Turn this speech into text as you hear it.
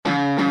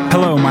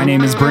Hello, my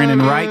name is Brandon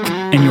Reich,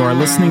 and you are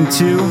listening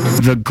to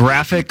The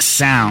Graphic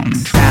Sound.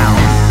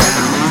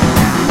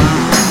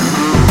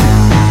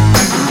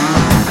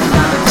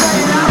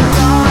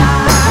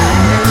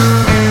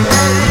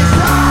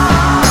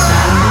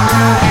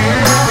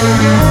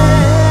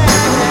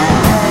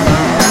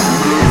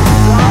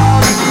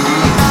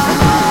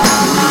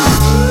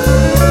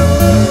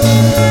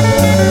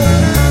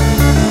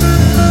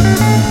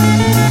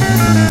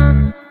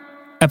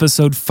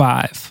 Episode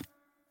 5,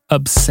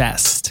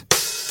 Obsessed.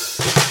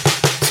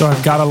 So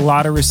I've got a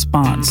lot of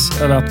response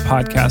about the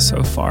podcast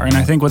so far, and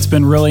I think what's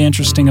been really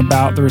interesting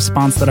about the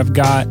response that I've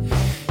got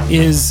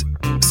is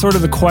sort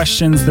of the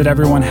questions that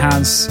everyone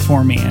has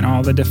for me and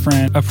all the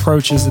different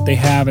approaches that they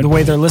have and the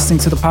way they're listening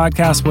to the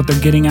podcast, what they're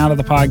getting out of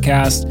the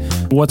podcast,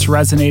 what's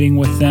resonating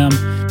with them.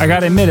 I got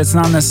to admit, it's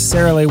not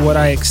necessarily what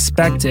I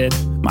expected.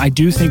 I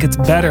do think it's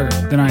better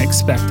than I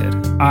expected.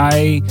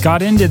 I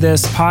got into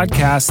this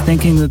podcast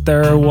thinking that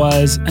there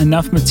was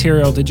enough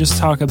material to just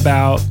talk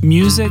about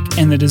music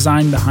and the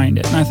design behind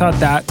it. And I thought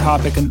that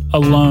topic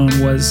alone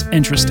was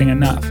interesting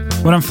enough.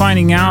 What I'm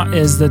finding out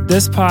is that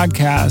this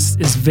podcast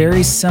is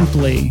very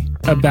simply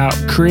about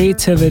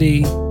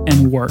creativity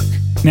and work.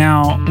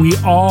 Now,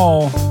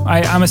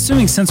 I'm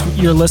assuming since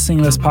you're listening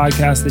to this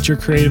podcast that you're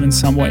creative in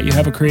some way. You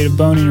have a creative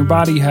bone in your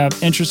body, you have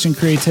interest in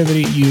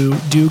creativity, you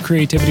do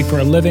creativity for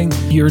a living,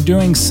 you're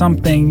doing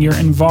something, you're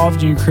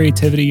involved in your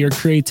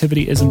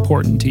creativity is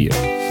important to you.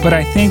 But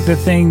I think the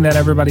thing that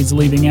everybody's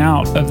leaving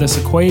out of this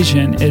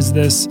equation is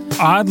this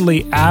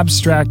oddly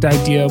abstract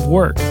idea of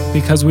work,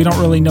 because we don't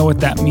really know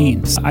what that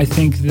means. I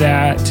think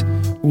that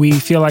we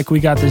feel like we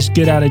got this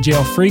get out of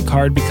jail free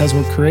card because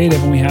we're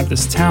creative and we have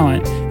this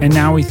talent. And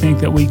now we think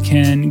that we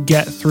can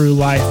get through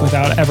life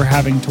without ever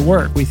having to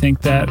work. We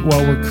think that,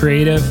 well, we're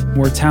creative,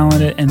 we're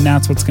talented, and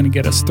that's what's going to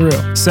get us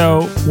through.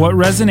 So what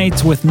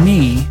resonates with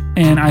me,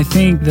 and I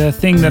think the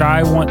thing that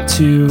I want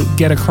to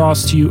get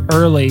across to you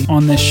early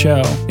on this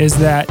show, is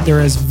that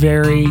there is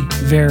very,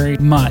 very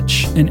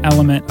much an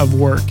element of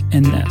work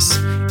in this.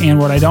 And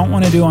what I don't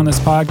want to do on this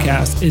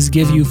podcast is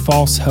give you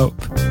false hope.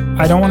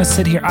 I don't want to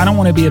sit here. I don't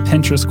want to be a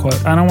Pinterest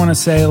quote. I don't want to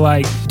say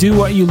like, do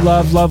what you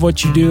love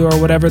what you do, or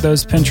whatever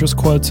those Pinterest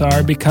quotes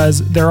are,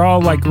 because they're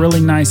all like really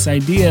nice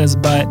ideas.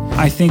 But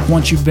I think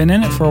once you've been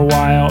in it for a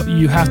while,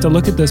 you have to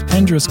look at those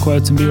Pinterest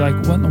quotes and be like,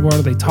 what in the world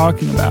are they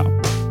talking about?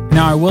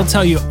 Now, I will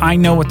tell you, I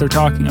know what they're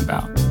talking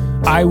about.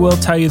 I will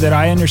tell you that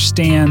I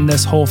understand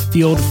this whole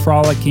field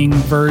frolicking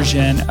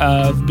version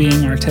of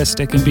being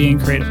artistic and being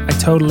creative. I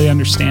totally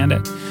understand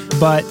it.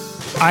 But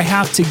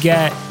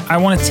I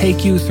want to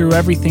take you through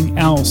everything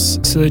else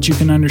so that you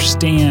can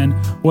understand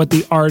what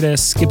the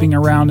artist skipping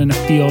around in a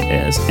field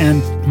is.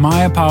 And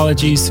my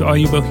apologies to all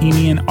you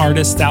bohemian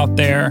artists out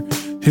there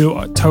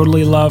who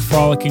totally love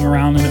frolicking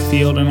around in a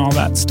field and all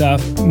that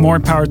stuff. More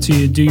power to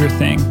you, do your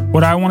thing.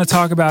 What I want to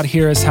talk about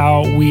here is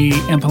how we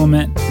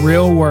implement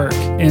real work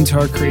into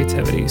our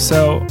creativity.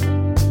 So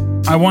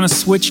I want to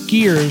switch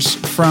gears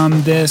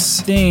from this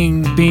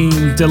thing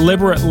being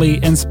deliberately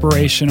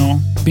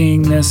inspirational,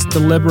 being this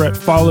deliberate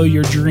follow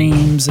your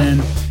dreams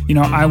and,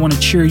 I want to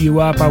cheer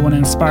you up, I want to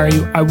inspire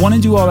you. I want to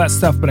do all that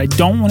stuff, but I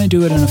don't want to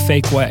do it in a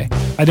fake way.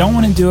 I don't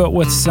want to do it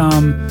with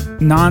some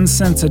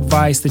nonsense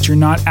advice that you're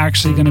not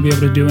actually going to be able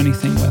to do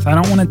anything with. I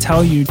don't want to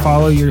tell you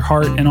follow your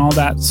heart and all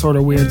that sort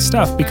of weird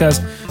stuff, because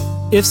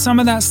if some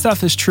of that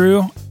stuff is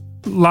true,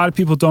 a lot of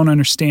people don't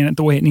understand it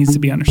the way it needs to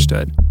be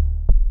understood.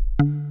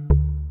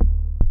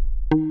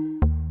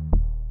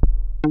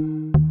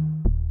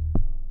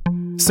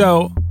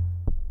 So,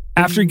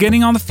 after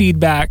getting all the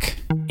feedback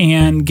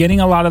and getting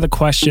a lot of the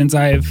questions,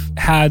 I've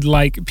had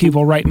like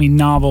people write me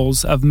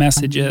novels of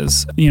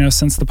messages,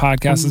 since the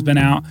podcast has been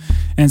out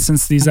and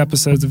since these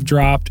episodes have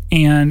dropped.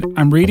 And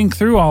I'm reading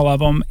through all of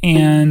them.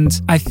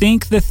 And I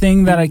think the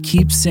thing that I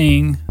keep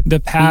seeing, the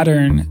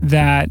pattern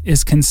that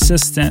is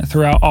consistent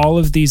throughout all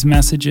of these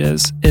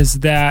messages, is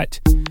that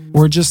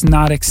we're just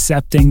not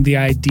accepting the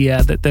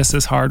idea that this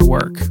is hard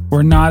work.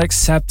 We're not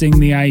accepting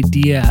the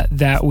idea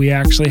that we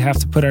actually have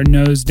to put our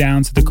nose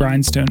down to the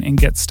grindstone and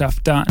get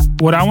stuff done.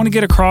 What I want to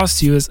get across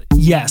to you is,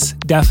 yes,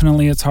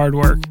 definitely it's hard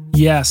work.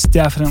 Yes,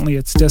 definitely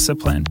it's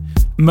discipline.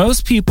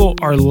 Most people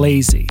are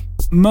lazy.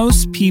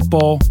 Most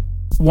people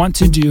want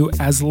to do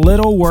as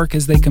little work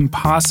as they can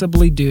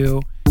possibly do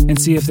and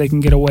see if they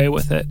can get away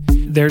with it.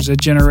 There's a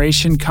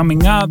generation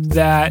coming up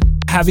that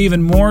have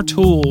even more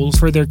tools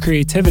for their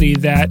creativity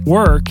that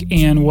work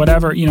and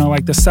whatever,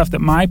 like the stuff that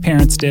my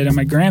parents did and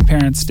my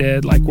grandparents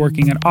did, like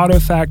working at auto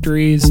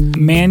factories,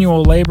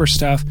 manual labor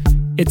stuff.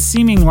 It's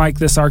seeming like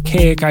this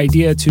archaic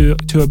idea to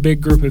a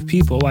big group of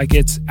people. Like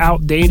it's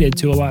outdated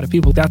to a lot of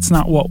people. That's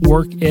not what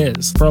work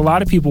is. For a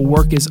lot of people,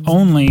 work is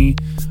only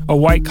a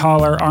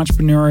white-collar,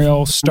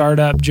 entrepreneurial,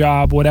 startup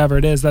job, whatever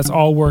it is. That's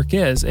all work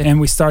is. And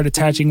we start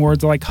attaching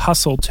words like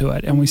hustle to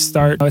it, and we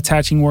start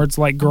attaching words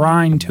like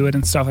grind to it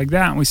and stuff like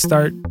that. And we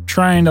start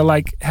trying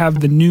to have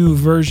the new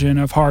version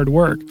of hard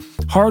work.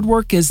 Hard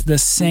work is the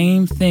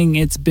same thing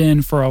it's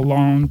been for a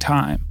long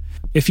time.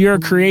 If you're a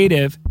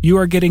creative, you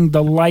are getting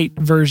the light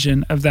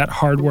version of that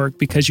hard work,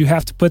 because you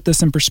have to put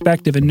this in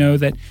perspective and know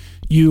that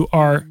you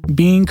are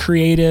being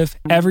creative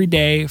every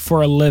day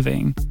for a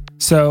living.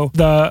 So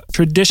the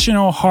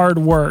traditional hard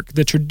work,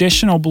 the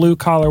traditional blue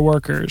collar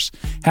workers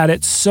had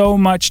it so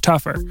much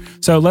tougher.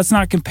 So let's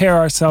not compare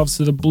ourselves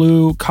to the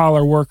blue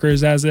collar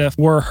workers as if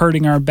we're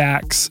hurting our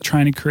backs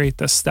trying to create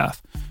this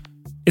stuff.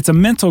 It's a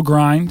mental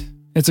grind.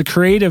 It's a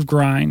creative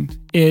grind.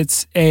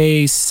 It's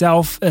a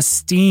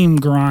self-esteem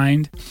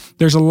grind.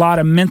 There's a lot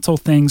of mental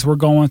things we're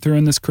going through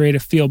in this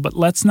creative field, but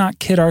let's not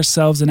kid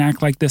ourselves and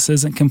act like this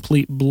isn't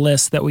complete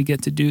bliss that we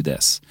get to do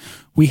this.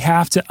 We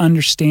have to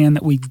understand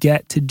that we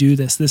get to do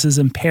this. This is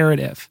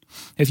imperative.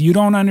 If you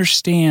don't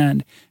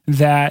understand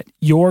that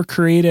your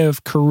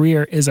creative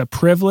career is a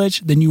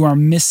privilege, then you are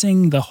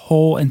missing the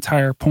whole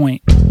entire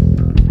point.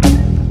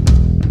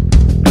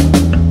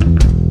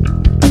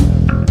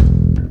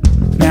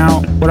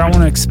 Now, what I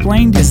want to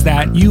explain is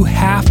that you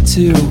have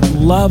to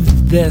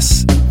love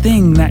this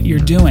thing that you're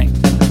doing.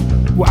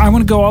 I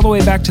want to go all the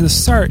way back to the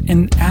start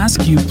and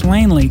ask you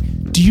plainly,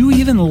 do you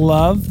even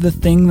love the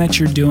thing that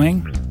you're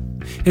doing?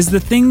 Is the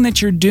thing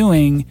that you're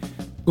doing,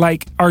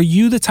 like, are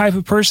you the type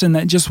of person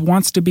that just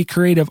wants to be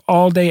creative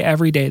all day,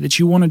 every day, that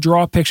you want to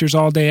draw pictures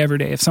all day, every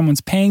day? If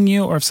someone's paying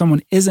you or if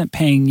someone isn't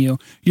paying you,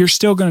 you're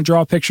still going to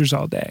draw pictures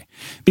all day.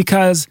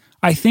 Because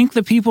I think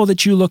the people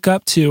that you look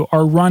up to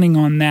are running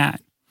on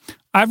that.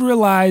 I've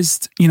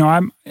realized,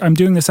 I'm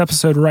doing this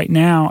episode right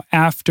now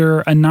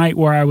after a night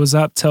where I was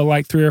up till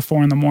like 3 or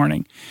 4 in the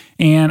morning.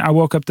 And I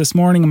woke up this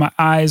morning and my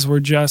eyes were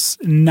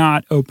just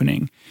not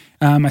opening.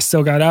 I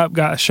still got up,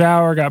 got a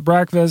shower, got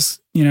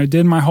breakfast,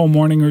 did my whole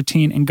morning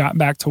routine and got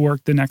back to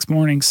work the next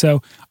morning.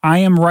 So I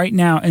am right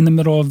now in the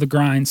middle of the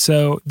grind.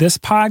 So this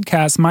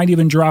podcast might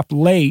even drop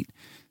late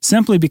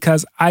simply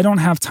because I don't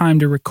have time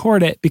to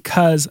record it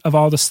because of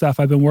all the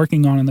stuff I've been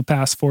working on in the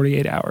past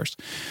 48 hours.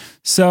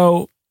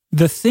 So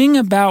the thing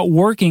about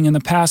working in the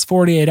past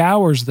 48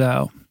 hours,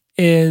 though,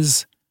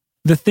 is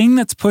the thing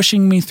that's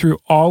pushing me through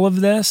all of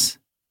this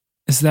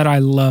is that I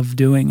love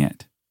doing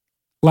it.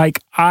 Like,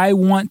 I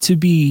want to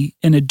be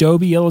in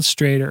Adobe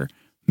Illustrator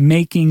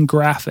making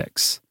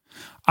graphics.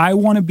 I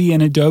want to be in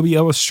Adobe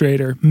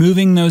Illustrator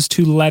moving those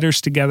two letters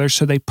together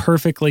so they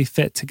perfectly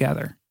fit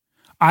together.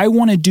 I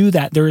want to do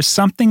that. There is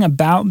something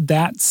about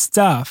that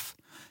stuff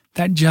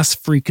that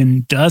just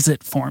freaking does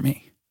it for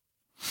me.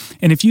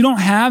 And if you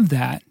don't have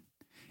that,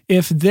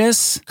 if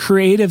this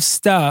creative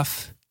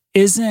stuff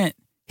isn't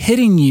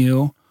hitting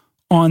you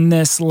on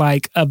this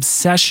like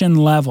obsession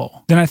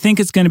level, then I think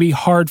it's going to be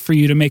hard for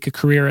you to make a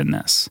career in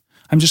this.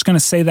 I'm just going to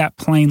say that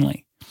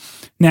plainly.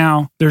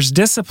 Now, there's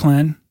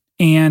discipline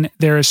and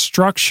there is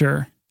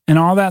structure and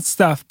all that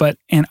stuff,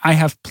 and I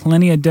have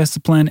plenty of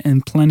discipline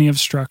and plenty of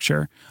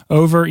structure.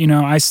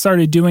 I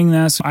started doing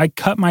this. I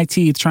cut my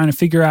teeth trying to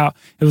figure out,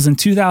 it was in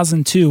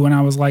 2002 when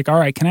I was like, all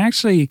right, can I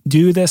actually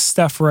do this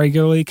stuff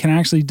regularly? Can I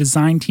actually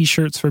design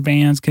t-shirts for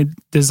bands? Could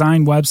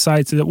design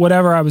websites,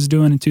 whatever I was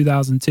doing in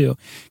 2002.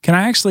 Can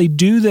I actually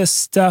do this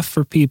stuff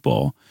for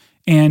people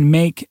and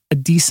make a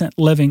decent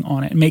living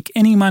on it, make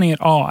any money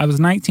at all? I was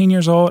 19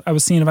 years old. I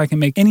was seeing if I can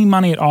make any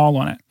money at all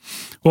on it.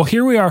 Well,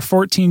 here we are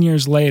 14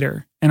 years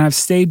later, and I've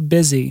stayed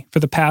busy for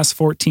the past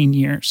 14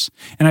 years,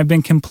 and I've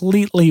been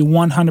completely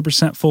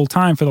 100%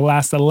 full-time for the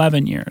last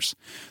 11 years.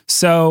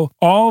 So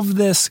all of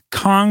this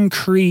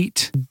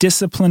concrete,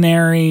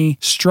 disciplinary,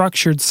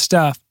 structured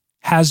stuff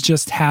has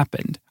just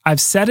happened.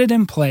 I've set it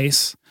in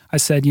place. I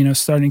said,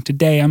 starting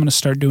today, I'm going to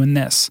start doing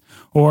this.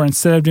 Or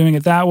instead of doing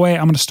it that way,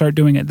 I'm going to start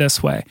doing it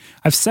this way.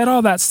 I've set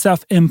all that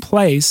stuff in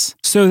place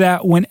so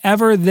that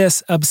whenever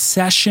this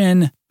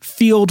obsession,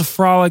 field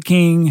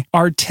frolicking,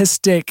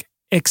 artistic,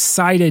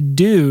 excited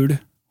dude,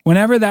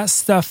 whenever that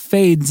stuff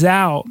fades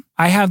out,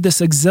 I have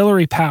this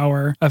auxiliary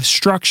power of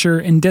structure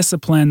and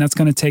discipline that's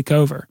going to take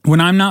over.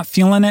 When I'm not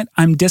feeling it,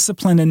 I'm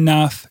disciplined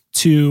enough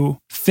to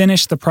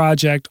finish the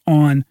project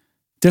on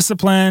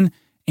discipline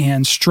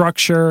and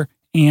structure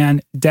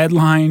and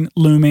deadline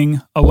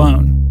looming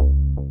alone.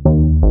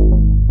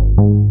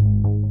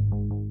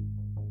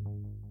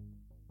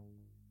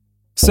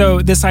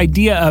 So this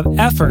idea of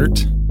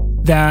effort,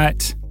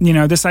 that,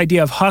 this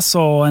idea of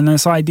hustle and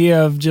this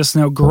idea of just,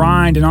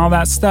 grind and all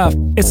that stuff,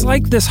 it's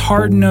like this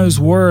hard-nosed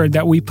word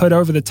that we put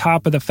over the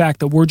top of the fact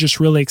that we're just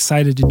really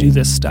excited to do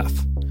this stuff.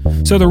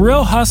 So the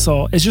real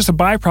hustle is just a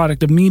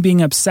byproduct of me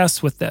being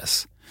obsessed with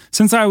this.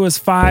 Since I was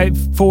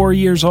 4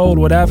 years old,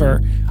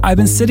 whatever, I've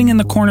been sitting in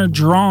the corner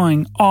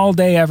drawing all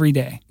day, every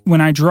day. When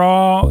I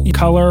draw,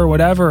 color,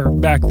 whatever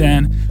back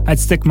then, I'd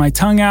stick my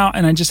tongue out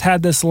and I just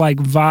had this like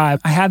vibe.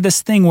 I had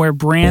this thing where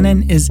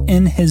Brandon is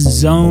in his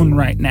zone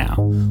right now.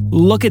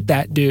 Look at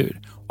that dude.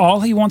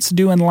 All he wants to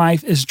do in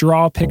life is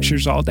draw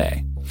pictures all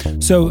day.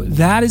 So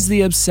that is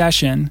the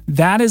obsession.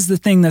 That is the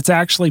thing that's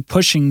actually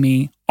pushing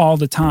me all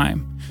the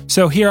time.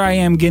 So here I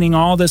am getting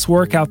all this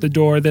work out the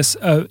door, this,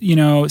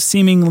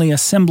 seemingly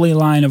assembly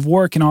line of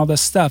work and all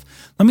this stuff.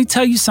 Let me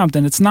tell you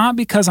something. It's not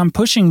because I'm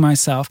pushing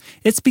myself.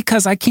 It's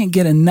because I can't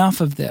get enough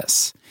of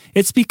this.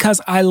 It's because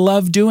I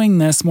love doing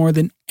this more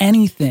than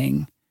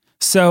anything.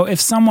 So if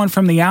someone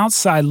from the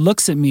outside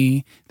looks at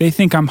me, they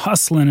think I'm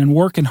hustling and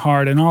working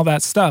hard and all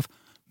that stuff.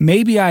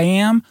 Maybe I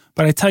am,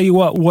 but I tell you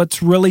what,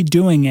 what's really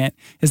doing it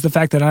is the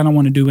fact that I don't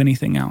want to do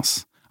anything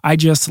else. I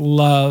just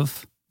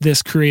love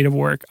this creative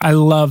work. I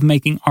love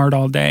making art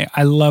all day.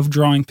 I love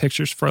drawing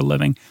pictures for a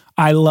living.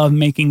 I love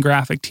making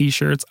graphic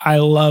t-shirts. I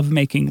love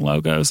making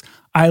logos.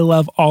 I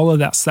love all of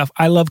that stuff.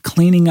 I love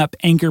cleaning up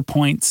anchor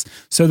points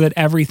so that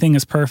everything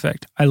is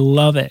perfect. I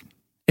love it.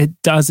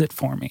 It does it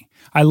for me.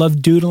 I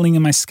love doodling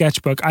in my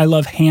sketchbook. I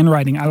love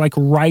handwriting. I like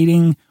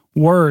writing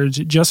words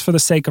just for the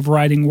sake of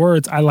writing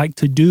words. I like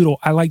to doodle.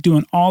 I like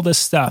doing all this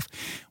stuff.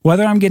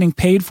 Whether I'm getting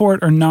paid for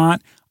it or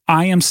not,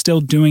 I am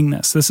still doing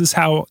this. This is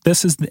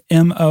the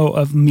MO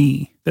of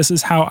me. This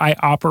is how I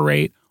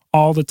operate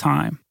all the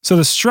time. So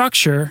the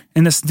structure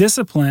in this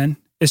discipline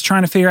is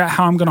trying to figure out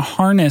how I'm going to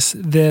harness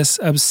this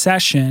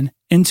obsession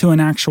into an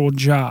actual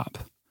job.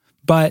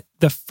 But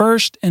the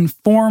first and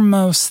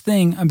foremost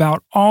thing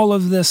about all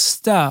of this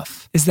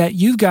stuff is that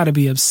you've got to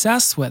be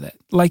obsessed with it.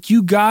 Like,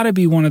 you got to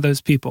be one of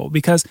those people,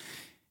 because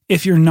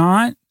if you're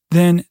not,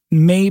 then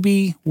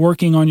maybe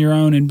working on your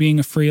own and being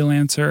a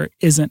freelancer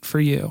isn't for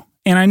you.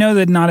 And I know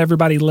that not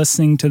everybody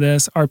listening to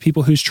this are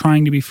people who's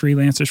trying to be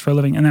freelancers for a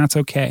living, and that's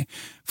okay.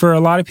 For a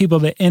lot of people,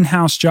 the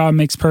in-house job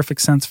makes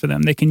perfect sense for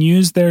them. They can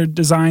use their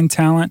design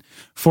talent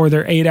for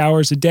their 8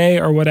 hours a day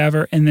or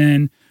whatever, and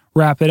then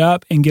wrap it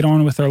up and get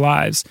on with their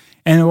lives.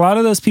 And a lot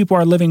of those people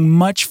are living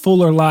much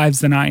fuller lives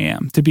than I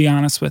am, to be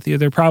honest with you.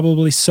 They're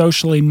probably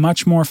socially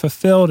much more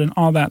fulfilled and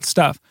all that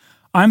stuff.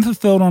 I'm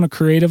fulfilled on a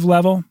creative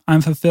level.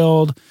 I'm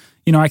fulfilled.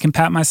 I can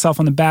pat myself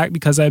on the back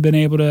because I've been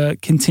able to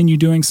continue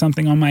doing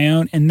something on my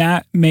own, and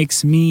that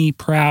makes me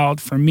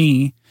proud for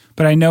me.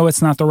 But I know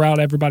it's not the route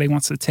everybody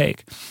wants to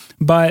take.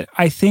 But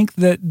I think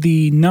that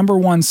the number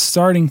one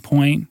starting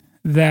point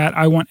that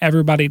I want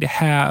everybody to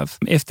have,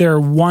 if they're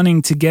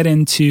wanting to get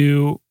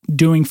into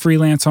doing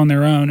freelance on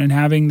their own and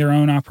having their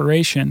own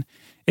operation,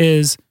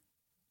 is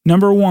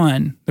number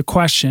one, the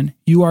question: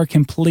 you are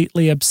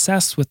completely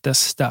obsessed with this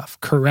stuff,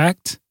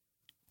 correct?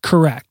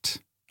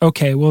 Correct.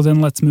 Okay, well then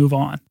let's move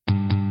on.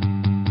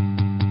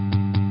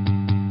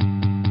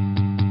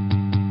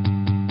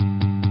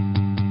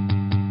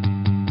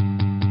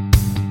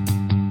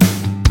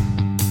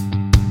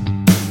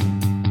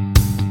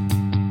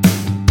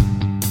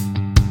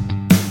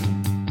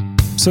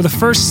 So the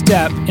first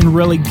step in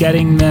really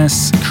getting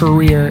this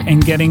career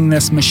and getting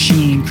this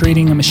machine,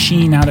 creating a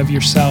machine out of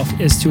yourself,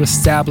 is to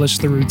establish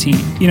the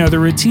routine. The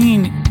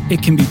routine,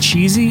 it can be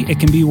cheesy, it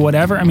can be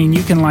whatever. I mean,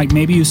 you can,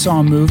 maybe you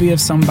saw a movie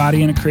of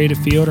somebody in a creative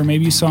field, or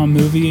maybe you saw a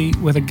movie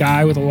with a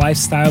guy with a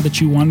lifestyle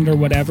that you wanted or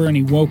whatever, and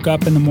he woke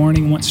up in the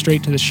morning, went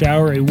straight to the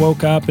shower, or he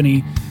woke up and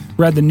he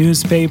read the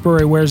newspaper, or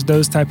he wears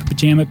those type of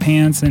pajama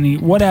pants,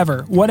 and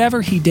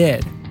whatever he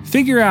did,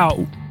 figure out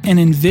and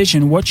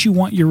envision what you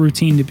want your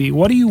routine to be.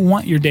 What do you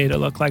want your day to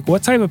look like?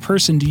 What type of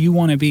person do you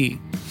want to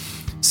be?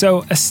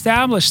 So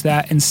establish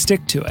that and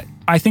stick to it.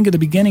 I think at the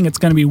beginning it's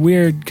going to be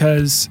weird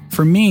because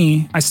for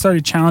me, I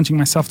started challenging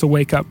myself to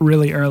wake up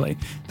really early.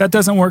 That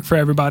doesn't work for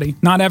everybody.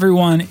 Not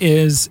everyone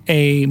is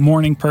a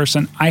morning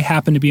person. I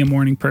happen to be a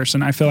morning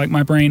person. I feel like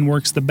my brain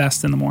works the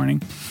best in the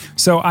morning.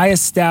 So I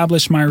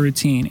established my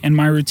routine, and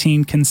my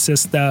routine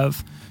consists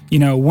of,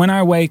 when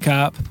I wake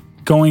up,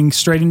 going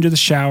straight into the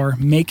shower,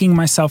 making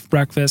myself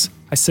breakfast.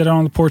 I sit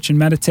on the porch and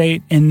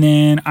meditate, and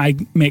then I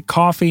make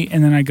coffee,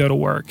 and then I go to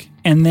work.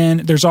 And then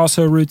there's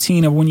also a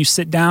routine of when you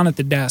sit down at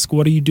the desk,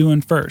 what are you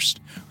doing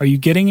first? Are you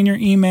getting in your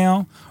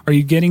email? Are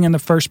you getting in the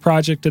first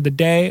project of the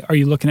day? Are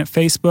you looking at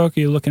Facebook? Are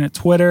you looking at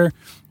Twitter?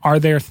 Are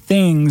there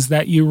things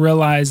that you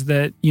realize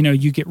that,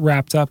 you get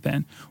wrapped up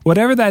in?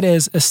 Whatever that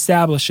is,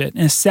 establish it,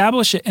 and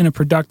establish it in a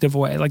productive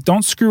way.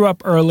 Don't screw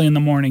up early in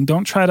the morning.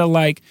 Don't try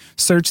to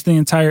search the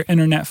entire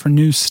internet for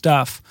new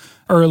stuff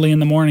early in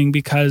the morning,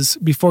 because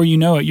before you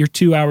know it, you're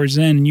 2 hours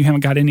in and you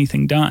haven't got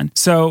anything done.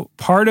 So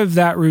part of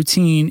that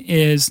routine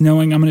is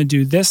knowing I'm going to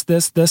do this,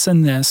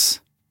 and this.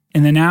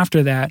 And then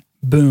after that,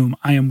 boom,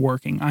 I am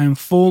working. I am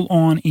full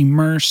on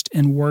immersed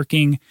and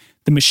working.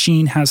 The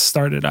machine has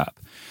started up.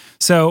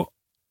 So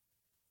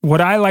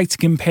what I like to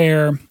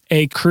compare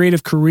a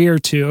creative career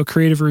to, a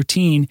creative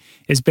routine,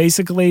 is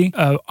basically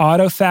an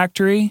auto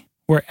factory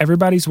where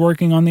everybody's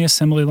working on the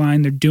assembly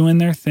line. They're doing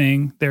their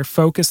thing. They're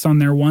focused on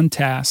their one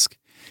task.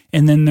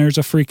 And then there's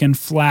a freaking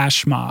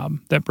flash mob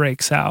that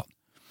breaks out.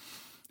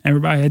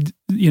 Everybody had,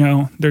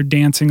 they're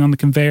dancing on the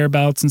conveyor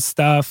belts and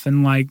stuff,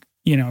 and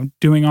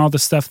doing all the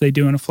stuff they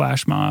do in a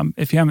flash mob.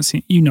 If you haven't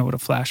seen, you know what a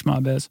flash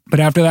mob is. But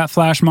after that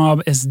flash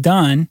mob is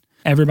done,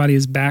 everybody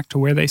is back to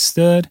where they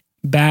stood,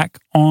 back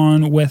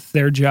on with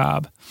their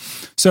job.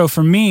 So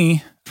for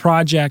me,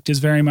 project is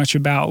very much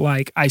about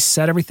I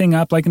set everything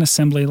up like an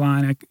assembly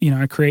line.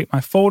 I create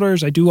my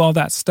folders, I do all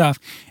that stuff.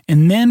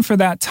 And then for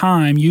that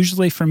time,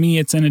 usually for me,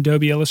 it's in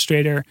Adobe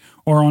Illustrator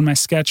or on my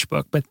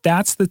sketchbook, but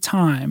that's the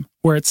time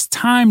where it's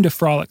time to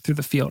frolic through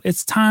the field.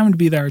 It's time to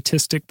be the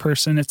artistic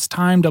person. It's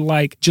time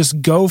to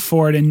just go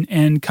for it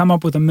and come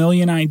up with a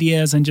million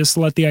ideas and just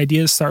let the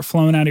ideas start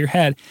flowing out of your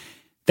head.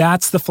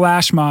 That's the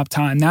flash mob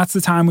time. That's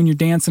the time when you're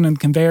dancing on the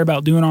conveyor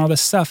belt doing all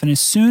this stuff. And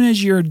as soon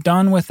as you're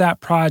done with that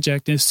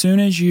project, as soon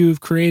as you've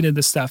created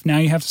the stuff, now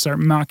you have to start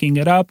mocking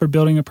it up or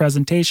building a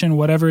presentation,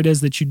 whatever it is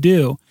that you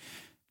do.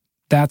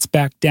 That's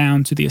back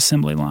down to the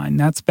assembly line.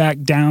 That's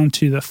back down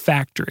to the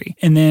factory.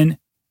 And then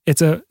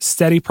it's a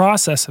steady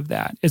process of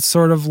that. It's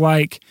sort of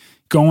like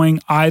going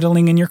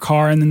idling in your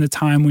car and then the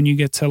time when you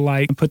get to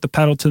like put the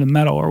pedal to the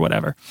metal or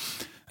whatever.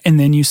 And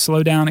then you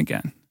slow down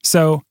again.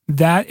 So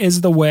that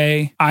is the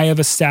way I have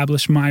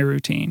established my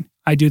routine.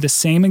 I do the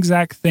same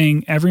exact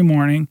thing every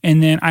morning,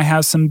 and then I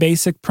have some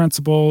basic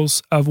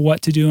principles of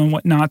what to do and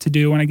what not to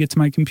do when I get to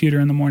my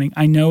computer in the morning.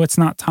 I know it's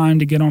not time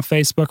to get on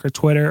Facebook or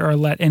Twitter or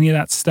let any of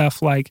that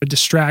stuff like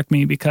distract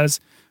me, because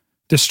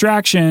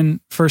distraction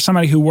for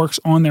somebody who works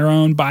on their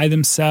own by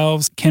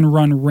themselves can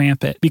run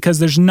rampant, because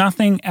there's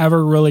nothing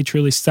ever really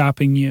truly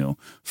stopping you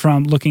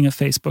from looking at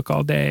Facebook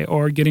all day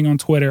or getting on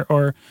Twitter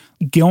or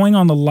going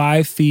on the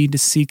live feed to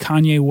see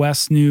Kanye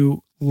West's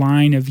new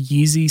line of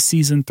Yeezy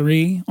Season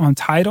 3 on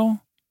Tidal.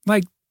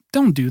 Like,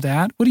 don't do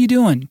that. What are you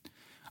doing?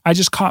 I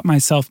just caught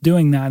myself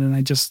doing that, and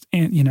I just,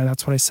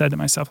 that's what I said to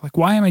myself. Like,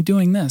 why am I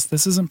doing this?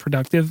 This isn't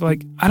productive.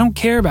 Like, I don't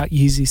care about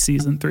Yeezy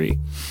Season 3.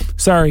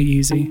 Sorry,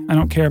 Yeezy. I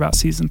don't care about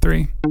Season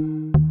 3.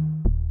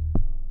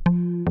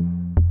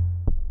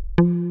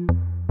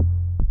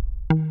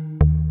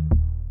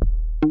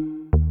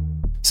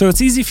 So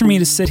it's easy for me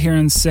to sit here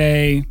and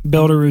say,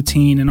 build a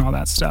routine and all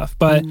that stuff.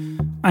 But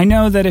I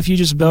know that if you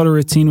just build a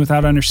routine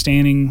without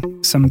understanding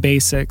some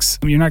basics,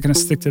 you're not going to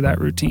stick to that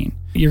routine.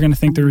 You're going to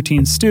think the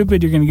routine's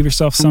stupid. You're going to give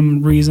yourself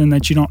some reason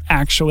that you don't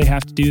actually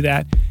have to do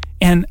that.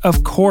 And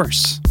of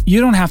course,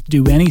 you don't have to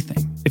do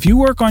anything. If you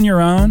work on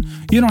your own,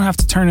 you don't have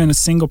to turn in a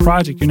single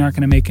project. You're not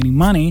going to make any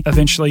money.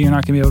 Eventually, you're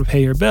not going to be able to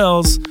pay your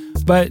bills.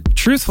 But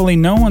truthfully,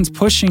 no one's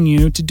pushing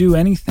you to do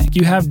anything.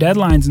 You have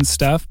deadlines and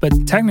stuff,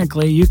 but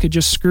technically, you could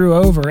just screw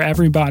over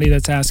everybody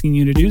that's asking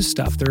you to do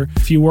stuff.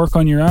 If you work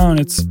on your own,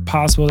 it's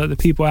possible that the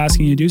people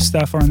asking you to do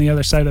stuff are on the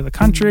other side of the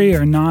country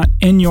or not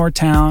in your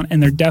town,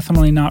 and they're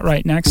definitely not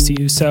right next to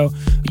you. So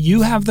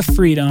you have the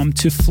freedom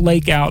to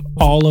flake out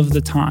all of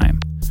the time.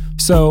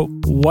 So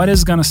what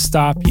is going to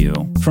stop you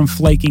from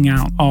flaking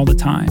out all the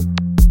time?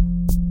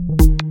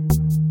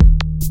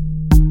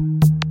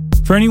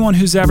 For anyone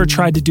who's ever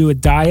tried to do a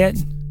diet,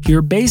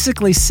 you're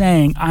basically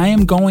saying, I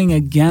am going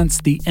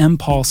against the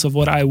impulse of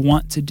what I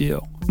want to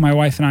do. My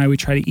wife and I, we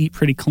try to eat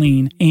pretty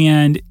clean.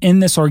 And in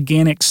this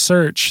organic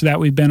search that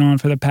we've been on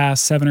for the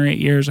past 7 or 8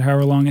 years or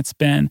however long it's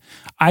been,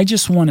 I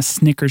just want a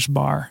Snickers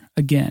bar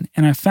again.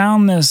 And I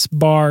found this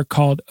bar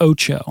called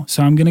Ocho.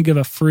 So I'm going to give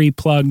a free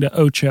plug to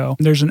Ocho.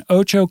 There's an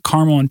Ocho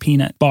caramel and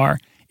peanut bar.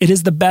 It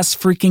is the best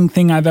freaking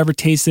thing I've ever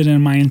tasted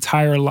in my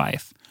entire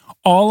life.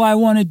 All I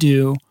want to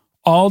do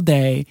all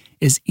day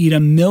is eat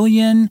 1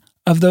 million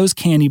of those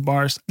candy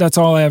bars. That's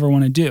all I ever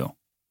want to do.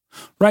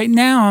 Right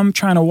now, I'm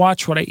trying to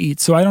watch what I eat,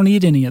 so I don't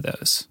eat any of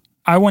those.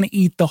 I want to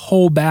eat the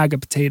whole bag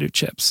of potato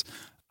chips.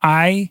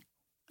 I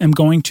am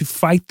going to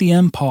fight the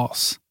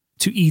impulse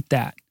to eat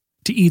that,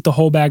 to eat the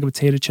whole bag of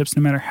potato chips,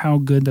 no matter how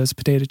good those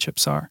potato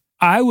chips are.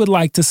 I would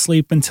like to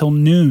sleep until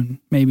noon,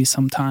 maybe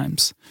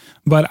sometimes,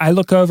 but I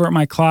look over at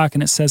my clock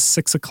and it says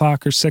 6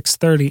 o'clock or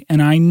 6:30,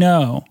 and I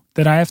know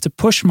that I have to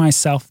push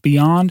myself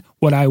beyond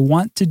what I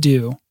want to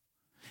do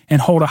and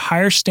hold a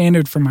higher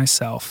standard for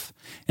myself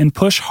and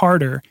push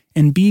harder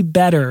and be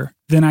better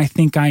than I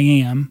think I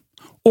am,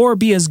 or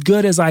be as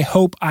good as I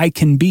hope I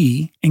can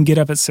be and get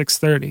up at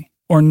 6:30,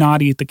 or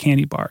not eat the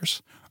candy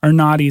bars, or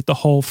not eat the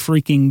whole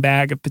freaking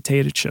bag of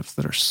potato chips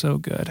that are so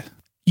good.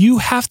 You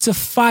have to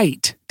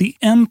fight the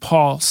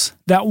impulse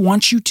that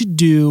wants you to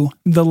do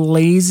the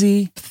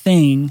lazy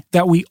thing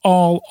that we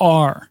all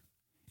are.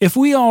 If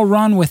we all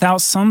run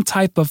without some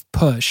type of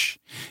push,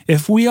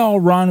 if we all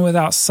run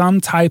without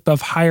some type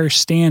of higher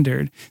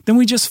standard, then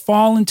we just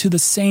fall into the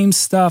same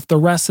stuff the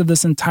rest of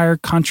this entire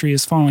country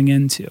is falling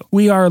into.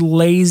 We are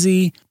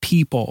lazy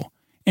people,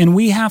 and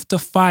we have to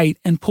fight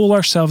and pull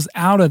ourselves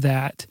out of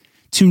that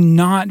to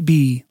not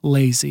be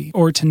lazy,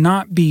 or to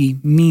not be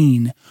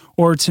mean,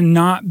 or to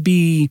not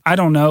be,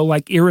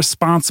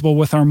 irresponsible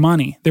with our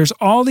money. There's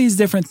all these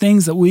different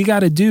things that we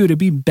got to do to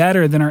be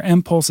better than our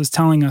impulse is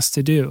telling us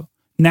to do.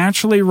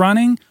 Naturally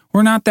running,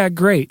 we're not that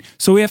great.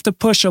 So we have to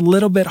push a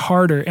little bit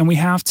harder, and we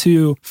have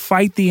to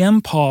fight the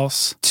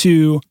impulse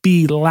to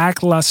be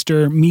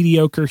lackluster,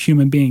 mediocre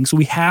human beings.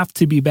 We have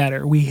to be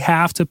better. We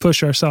have to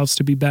push ourselves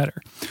to be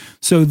better.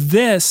 So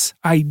this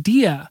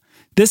idea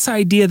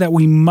that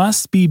we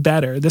must be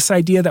better, this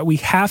idea that we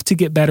have to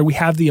get better, we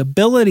have the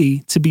ability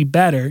to be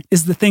better,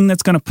 is the thing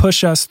that's going to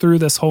push us through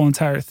this whole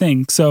entire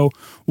thing. So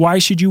why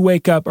should you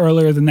wake up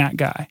earlier than that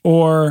guy?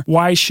 Or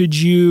why should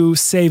you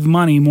save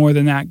money more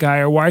than that guy?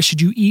 Or why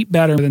should you eat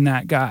better than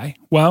that guy?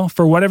 Well,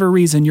 for whatever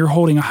reason, you're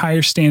holding a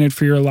higher standard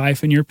for your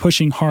life and you're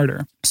pushing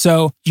harder.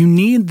 So you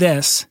need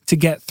this to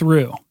get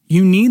through.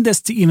 You need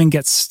this to even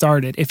get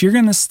started. If you're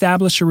going to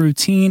establish a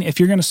routine, if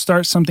you're going to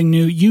start something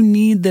new, you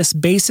need this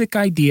basic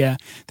idea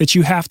that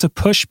you have to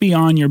push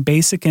beyond your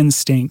basic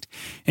instinct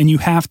and you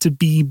have to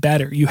be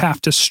better. You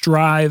have to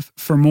strive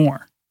for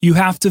more. You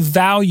have to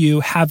value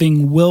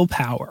having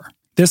willpower.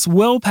 This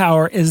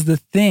willpower is the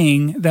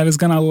thing that is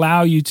going to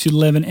allow you to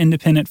live an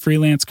independent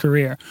freelance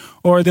career.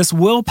 Or this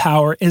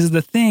willpower is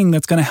the thing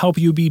that's going to help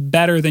you be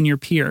better than your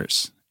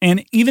peers.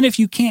 And even if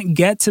you can't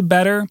get to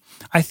better,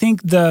 I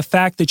think the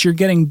fact that you're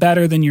getting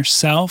better than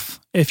yourself,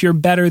 if you're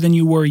better than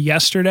you were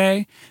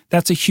yesterday,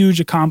 that's a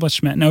huge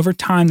accomplishment. And over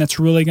time, that's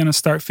really going to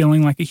start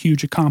feeling like a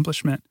huge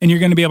accomplishment. And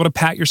you're going to be able to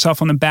pat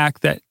yourself on the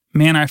back that,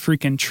 man, I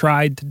freaking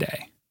tried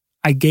today.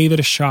 I gave it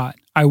a shot.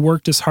 I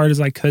worked as hard as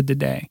I could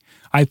today.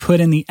 I put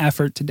in the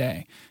effort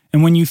today.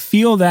 And when you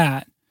feel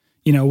that,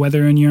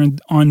 whether you're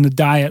on the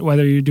diet,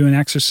 whether you're doing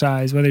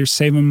exercise, whether you're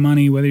saving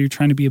money, whether you're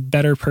trying to be a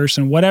better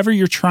person, whatever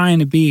you're trying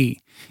to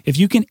be, if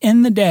you can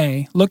end the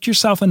day, look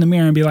yourself in the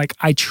mirror and be like,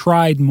 I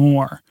tried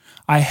more.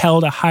 I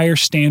held a higher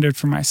standard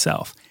for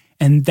myself.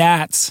 And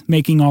that's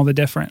making all the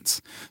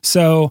difference.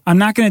 So I'm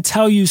not going to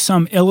tell you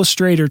some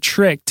illustrator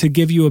trick to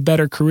give you a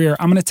better career.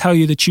 I'm going to tell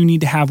you that you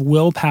need to have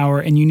willpower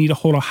and you need to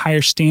hold a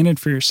higher standard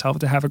for yourself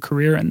to have a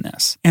career in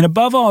this. And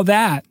above all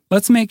that,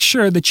 let's make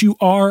sure that you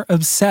are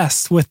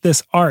obsessed with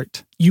this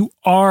art. You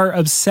are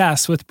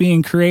obsessed with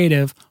being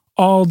creative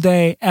all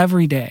day,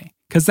 every day,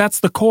 because that's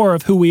the core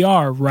of who we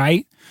are,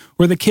 right?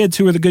 We're the kids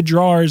who are the good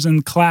drawers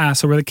in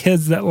class, or we're the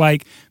kids that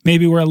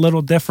maybe we're a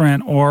little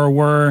different, or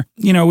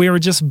we were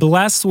just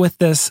blessed with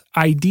this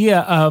idea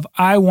of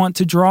I want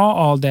to draw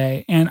all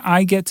day and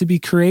I get to be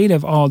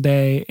creative all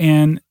day.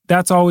 And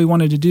that's all we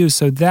wanted to do.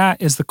 So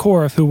that is the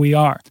core of who we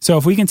are. So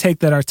if we can take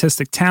that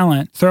artistic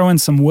talent, throw in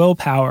some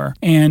willpower,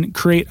 and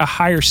create a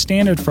higher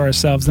standard for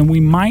ourselves, then we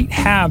might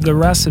have the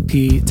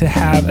recipe to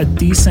have a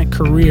decent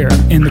career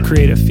in the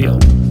creative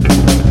field.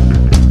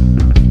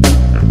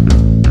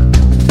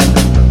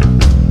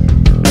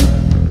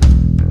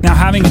 Now,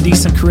 having a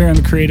decent career in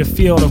the creative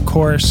field, of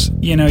course,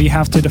 you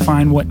have to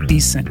define what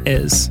decent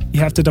is. You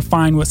have to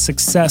define what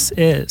success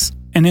is.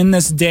 And in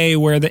this day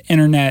where the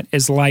internet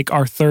is like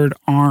our third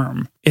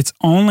arm, it's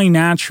only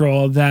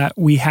natural that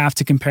we have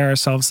to compare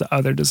ourselves to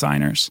other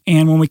designers.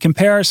 And when we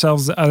compare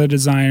ourselves to other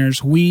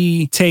designers,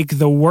 we take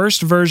the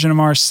worst version of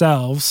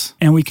ourselves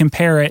and we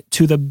compare it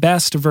to the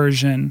best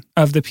version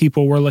of the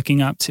people we're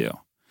looking up to.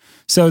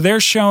 So they're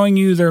showing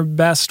you their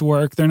best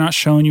work. They're not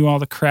showing you all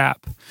the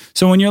crap.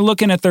 So when you're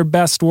looking at their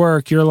best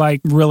work, you're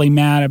really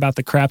mad about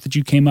the crap that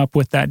you came up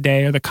with that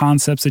day or the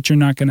concepts that you're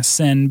not going to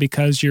send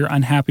because you're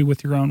unhappy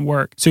with your own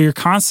work. So you're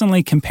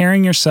constantly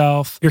comparing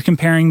yourself. You're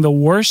comparing the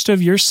worst of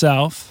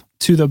yourself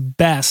to the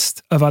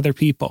best of other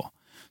people.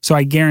 So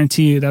I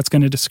guarantee you that's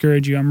going to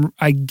discourage you.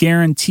 I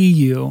guarantee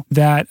you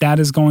that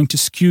is going to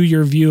skew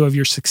your view of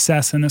your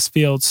success in this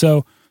field.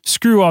 So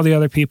screw all the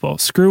other people.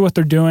 Screw what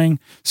they're doing.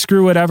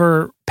 Screw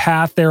whatever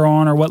path they're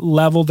on or what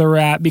level they're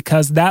at,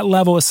 because that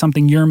level is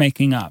something you're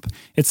making up.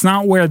 It's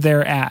not where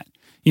they're at.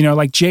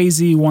 Like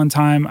Jay-Z one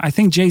time, I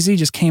think Jay-Z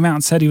just came out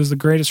and said he was the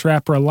greatest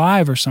rapper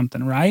alive or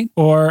something, right?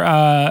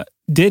 Or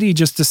Diddy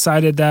just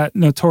decided that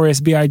Notorious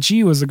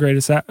B.I.G. was the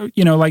greatest.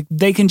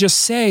 They can just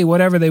say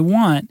whatever they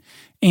want.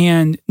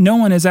 And no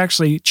one is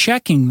actually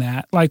checking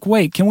that.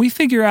 Wait, can we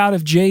figure out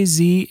if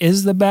Jay-Z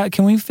is the best?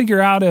 Can we figure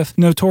out if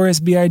Notorious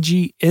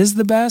B.I.G. is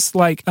the best?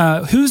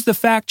 Who's the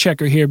fact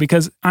checker here?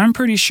 Because I'm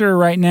pretty sure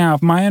right now,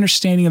 if my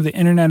understanding of the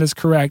internet is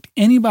correct,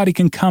 anybody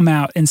can come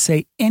out and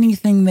say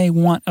anything they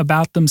want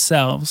about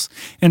themselves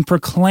and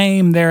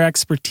proclaim their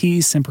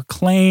expertise and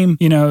proclaim,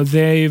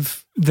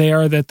 they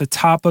are at the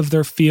top of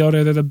their field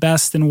or they're the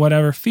best in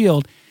whatever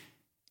field.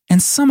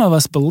 And some of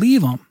us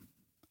believe them.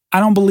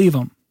 I don't believe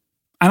them.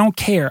 I don't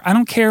care. I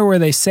don't care where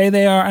they say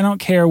they are. I don't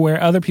care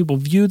where other people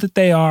view that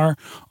they are.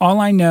 All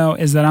I know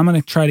is that I'm going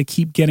to try to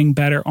keep getting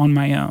better on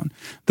my own.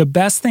 The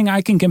best thing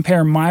I can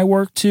compare my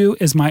work to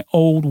is my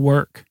old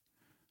work.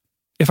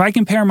 If I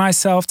compare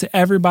myself to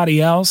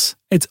everybody else,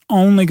 it's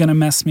only going to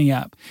mess me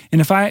up.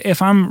 And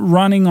if I'm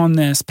running on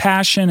this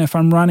passion, if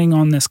I'm running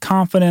on this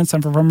confidence,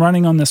 if I'm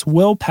running on this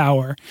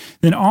willpower,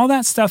 then all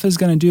that stuff is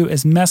going to do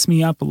is mess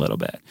me up a little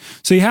bit.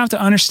 So you have to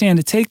understand,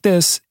 to take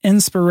this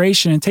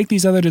inspiration and take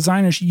these other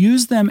designers,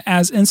 use them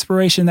as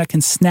inspiration that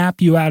can snap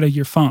you out of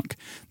your funk.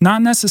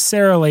 Not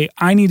necessarily,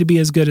 I need to be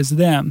as good as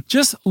them.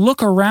 Just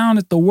look around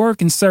at the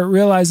work and start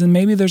realizing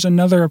maybe there's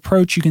another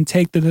approach you can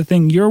take to the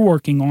thing you're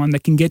working on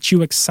that can get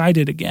you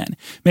excited again.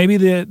 Maybe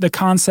the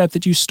concept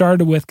that you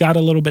started with got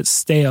a little bit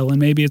stale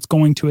and maybe it's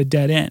going to a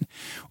dead end.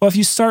 Well, if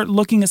you start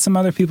looking at some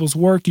other people's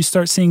work, you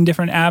start seeing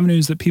different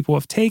avenues that people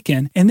have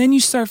taken, and then you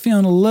start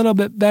feeling a little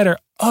bit better.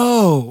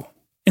 Oh,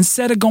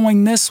 instead of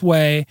going this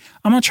way,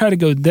 I'm going to try to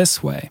go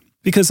this way.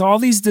 Because all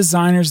these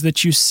designers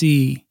that you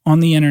see on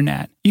the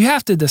internet, you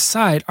have to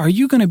decide, are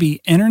you going to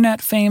be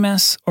internet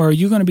famous or are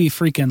you going to be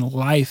freaking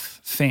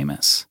life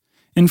famous?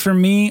 And for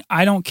me,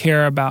 I don't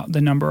care about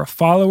the number of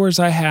followers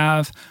I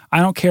have.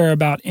 I don't care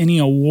about any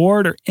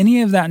award or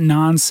any of that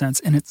nonsense.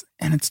 And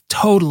it's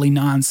totally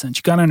nonsense.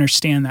 You got to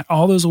understand that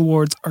all those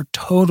awards are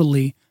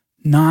totally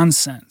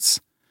nonsense.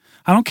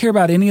 I don't care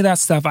about any of that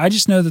stuff. I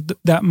just know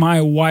that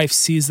my wife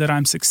sees that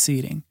I'm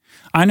succeeding.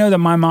 I know that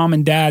my mom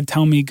and dad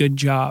tell me good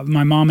job.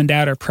 My mom and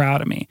dad are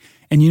proud of me.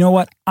 And you know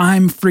what?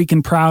 I'm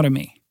freaking proud of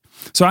me.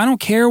 So I don't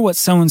care what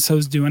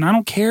so-and-so's doing. I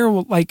don't care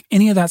like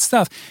any of that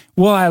stuff.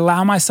 Will I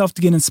allow myself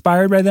to get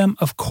inspired by them?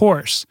 Of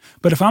course.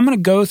 But if I'm going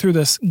to go through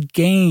this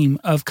game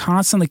of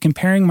constantly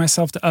comparing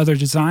myself to other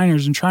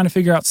designers and trying to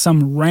figure out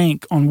some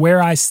rank on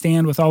where I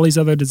stand with all these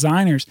other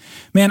designers,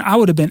 man, I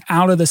would have been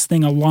out of this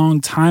thing a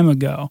long time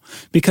ago,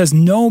 because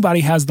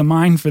nobody has the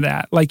mind for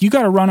that. Like, you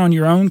got to run on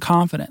your own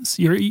confidence.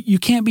 You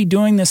can't be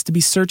doing this to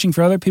be searching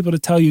for other people to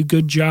tell you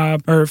good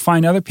job or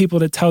find other people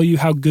to tell you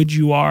how good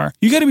you are.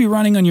 You got to be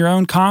running on your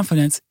own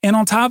confidence. And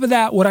on top of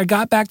that, what I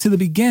got back to the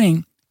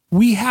beginning,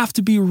 we have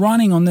to be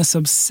running on this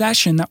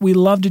obsession that we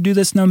love to do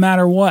this no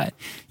matter what.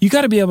 You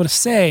got to be able to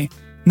say,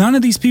 none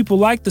of these people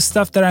like the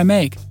stuff that I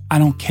make. I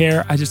don't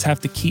care. I just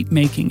have to keep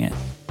making it.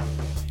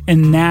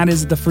 And that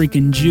is the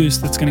freaking juice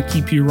that's going to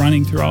keep you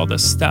running through all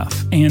this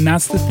stuff. And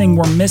that's the thing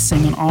we're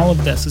missing on all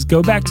of this, is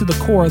go back to the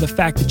core of the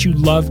fact that you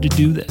love to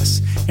do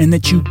this and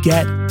that you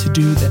get to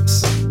do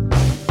this.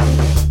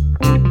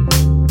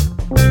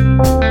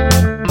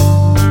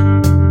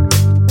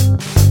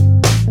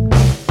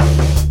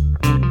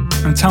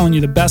 I'm telling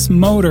you, the best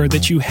motor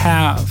that you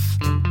have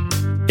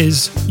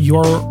is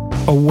your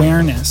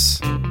awareness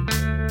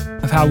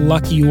of how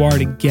lucky you are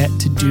to get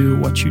to do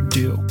what you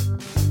do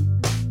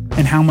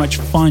and how much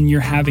fun you're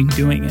having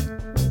doing it.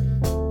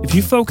 If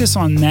you focus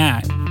on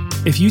that,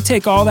 if you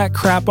take all that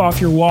crap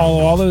off your wall,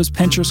 all those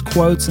Pinterest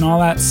quotes and all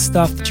that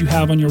stuff that you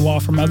have on your wall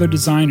from other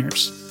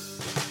designers,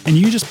 and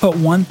you just put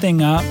one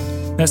thing up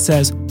that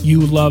says,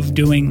 you love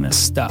doing this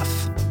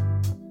stuff,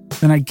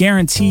 then I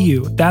guarantee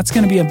you that's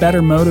going to be a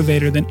better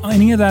motivator than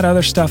any of that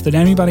other stuff that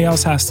anybody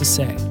else has to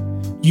say.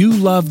 You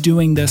love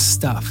doing this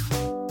stuff.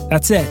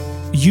 That's it.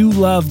 You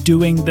love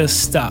doing this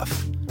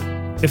stuff.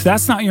 If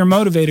that's not your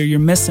motivator, you're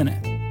missing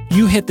it.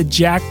 You hit the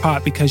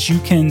jackpot because you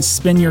can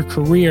spend your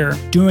career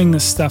doing the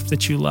stuff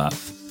that you love.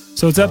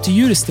 So it's up to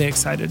you to stay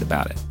excited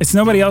about it. It's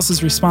nobody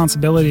else's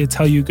responsibility to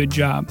tell you good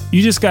job.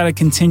 You just got to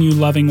continue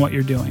loving what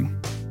you're doing.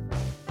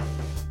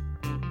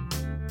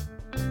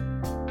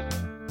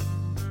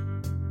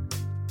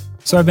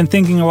 So I've been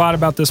thinking a lot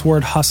about this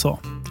word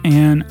hustle,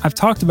 and I've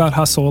talked about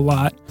hustle a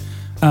lot.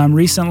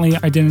 Recently,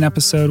 I did an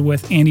episode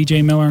with Andy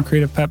J. Miller on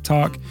Creative Pep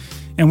Talk,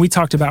 and we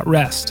talked about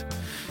rest.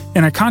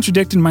 And I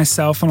contradicted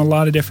myself on a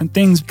lot of different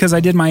things because I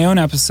did my own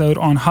episode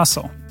on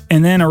hustle.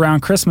 And then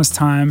around Christmas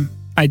time,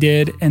 I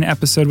did an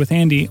episode with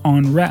Andy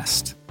on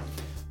rest.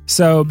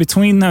 So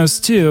between those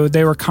two,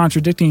 they were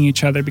contradicting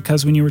each other,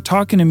 because when you were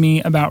talking to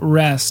me about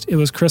rest, it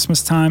was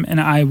Christmas time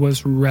and I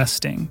was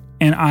resting.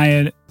 And I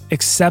had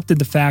accepted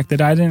the fact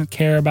that I didn't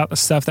care about the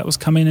stuff that was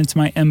coming into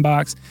my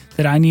inbox,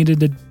 that I needed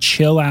to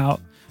chill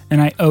out,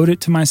 and I owed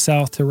it to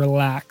myself to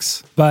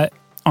relax. But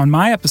on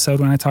my episode,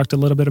 when I talked a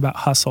little bit about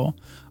hustle,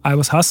 I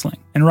was hustling.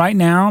 And right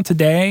now,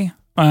 today,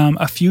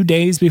 a few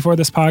days before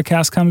this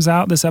podcast comes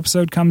out, this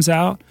episode comes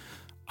out,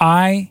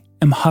 I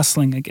am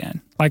hustling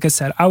again. Like I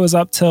said, I was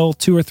up till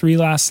 2 or 3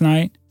 last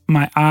night.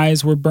 My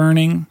eyes were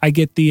burning. I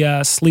get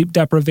the sleep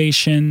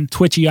deprivation,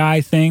 twitchy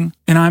eye thing,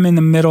 and I'm in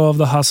the middle of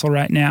the hustle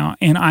right now.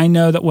 And I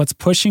know that what's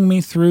pushing me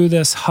through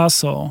this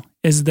hustle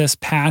is this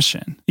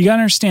passion. You got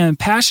to understand,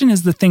 passion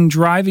is the thing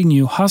driving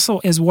you.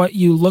 Hustle is what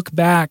you look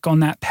back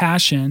on that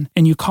passion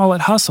and you call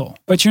it hustle.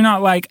 But you're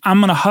not like, I'm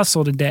going to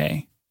hustle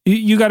today.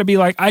 You got to be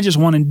like, I just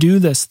want to do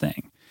this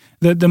thing.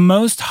 The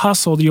most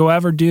hustle you'll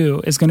ever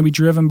do is going to be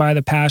driven by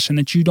the passion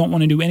that you don't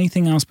want to do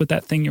anything else but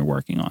that thing you're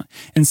working on.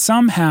 And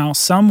somehow,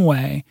 some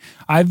way,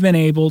 I've been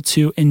able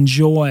to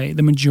enjoy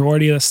the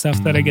majority of the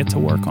stuff that I get to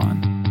work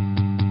on.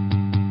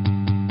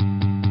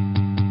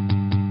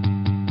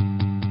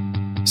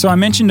 So I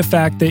mentioned the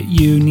fact that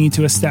you need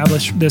to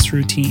establish this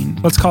routine.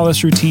 Let's call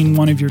this routine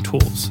one of your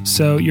tools.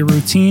 So your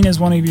routine is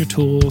one of your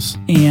tools,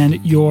 and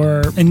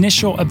your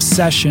initial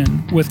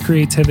obsession with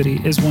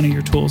creativity is one of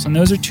your tools. And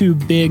those are two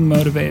big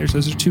motivators.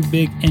 Those are two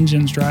big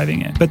engines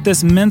driving it. But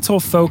this mental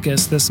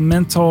focus, this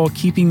mental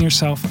keeping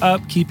yourself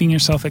up, keeping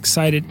yourself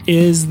excited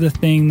is the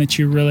thing that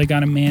you really got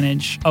to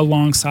manage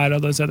alongside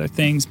all those other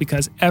things,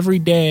 because every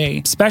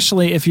day,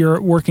 especially if you're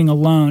working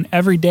alone,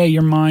 every day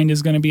your mind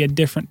is going to be a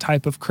different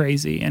type of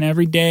crazy. And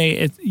every day,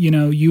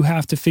 you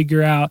have to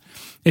figure out,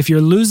 if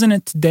you're losing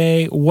it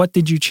today, what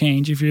did you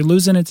change? If you're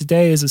losing it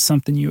today, is it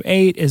something you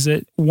ate? Is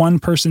it one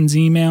person's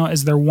email?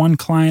 Is there one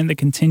client that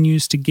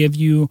continues to give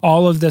you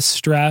all of this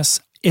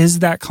stress? Is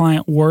that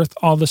client worth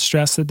all the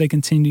stress that they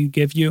continue to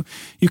give you?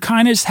 You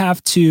kind of just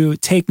have to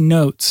take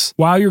notes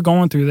while you're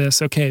going through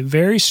this. Okay,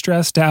 very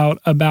stressed out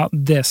about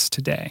this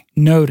today.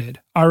 Noted.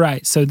 All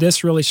right, so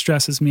this really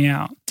stresses me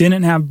out.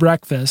 Didn't have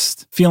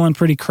breakfast, feeling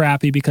pretty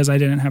crappy because I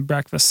didn't have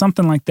breakfast,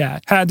 something like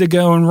that. Had to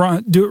go and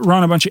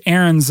run a bunch of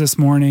errands this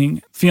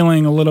morning,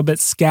 feeling a little bit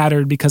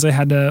scattered because I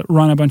had to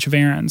run a bunch of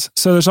errands.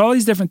 So there's all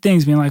these different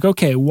things being like,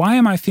 okay, why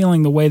am I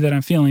feeling the way that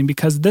I'm feeling?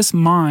 Because this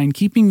mind,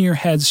 keeping your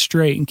head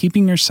straight and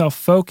keeping yourself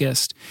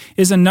focused,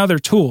 is another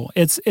tool.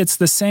 It's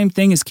the same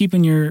thing as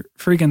keeping your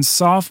freaking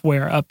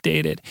software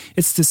updated.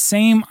 It's the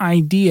same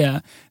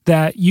idea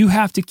that you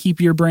have to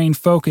keep your brain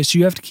focused.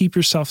 You have to keep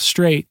yourself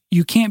straight.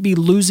 You can't be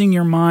losing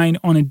your mind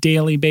on a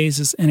daily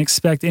basis and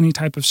expect any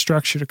type of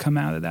structure to come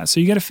out of that. So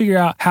you got to figure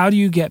out, how do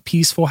you get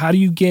peaceful? How do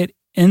you get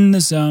in the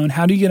zone?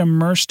 How do you get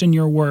immersed in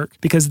your work?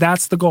 Because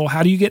that's the goal.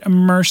 How do you get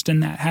immersed in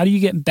that? How do you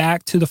get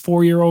back to the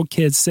 4-year-old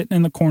kid sitting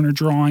in the corner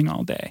drawing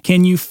all day?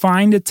 Can you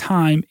find a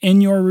time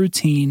in your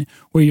routine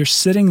where you're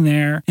sitting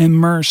there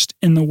immersed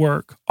in the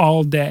work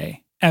all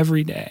day,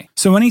 every day?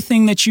 So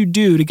anything that you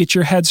do to get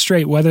your head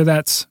straight, whether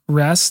that's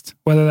rest,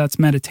 whether that's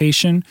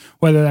meditation,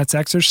 whether that's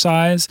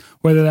exercise,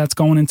 whether that's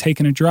going and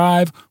taking a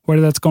drive,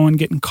 whether that's going and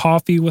getting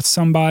coffee with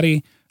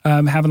somebody,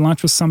 having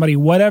lunch with somebody,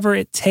 whatever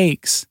it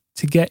takes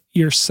to get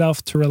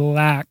yourself to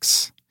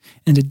relax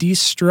and to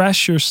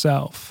de-stress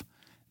yourself,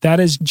 that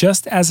is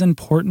just as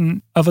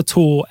important of a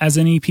tool as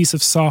any piece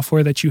of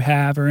software that you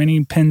have or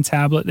any pen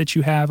tablet that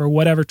you have or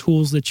whatever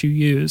tools that you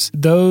use.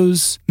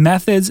 Those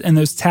methods and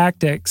those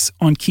tactics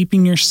on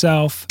keeping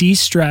yourself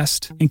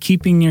de-stressed and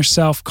keeping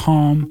yourself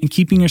calm and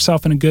keeping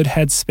yourself in a good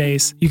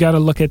headspace, you got to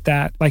look at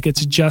that like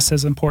it's just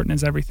as important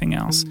as everything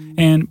else.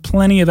 And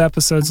plenty of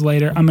episodes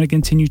later, I'm going to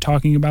continue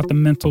talking about the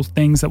mental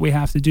things that we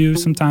have to do.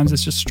 Sometimes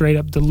it's just straight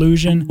up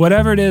delusion.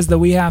 Whatever it is that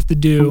we have to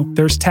do,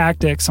 there's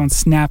tactics on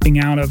snapping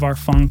out of our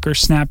funk or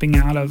snapping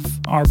out of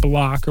our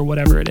block or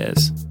whatever it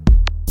is.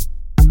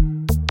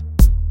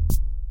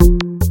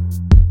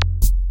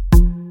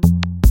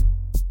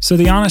 So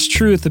the honest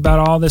truth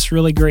about all this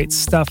really great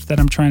stuff that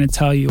I'm trying to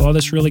tell you, all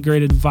this really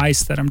great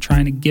advice that I'm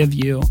trying to give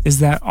you, is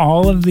that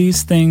all of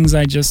these things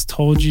I just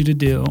told you to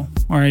do,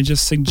 or I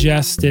just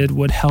suggested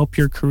would help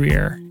your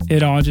career,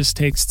 it all just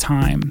takes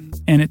time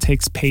and it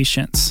takes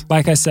patience.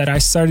 Like I said, I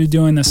started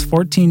doing this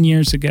 14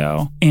 years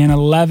ago, and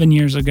 11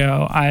 years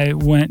ago, I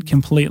went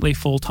completely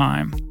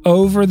full-time.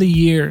 Over the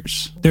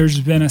years,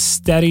 there's been a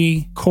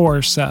steady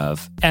course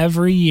of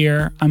every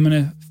year, I'm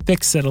going to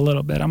fix it a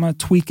little bit. I'm going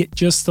to tweak it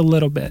just a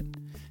little bit.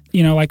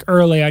 You know, like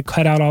early, I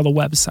cut out all the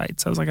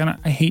websites. I was like,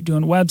 I hate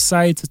doing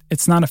websites.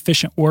 It's not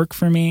efficient work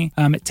for me.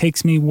 It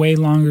takes me way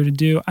longer to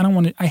do.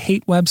 I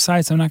hate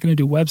websites. I'm not going to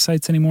do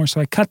websites anymore. So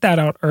I cut that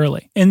out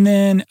early. And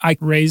then I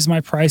raised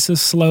my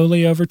prices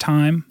slowly over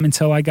time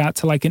until I got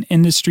to like an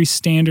industry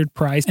standard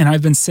price. And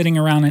I've been sitting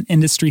around an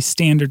industry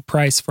standard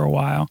price for a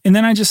while. And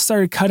then I just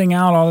started cutting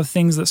out all the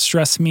things that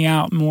stress me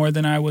out more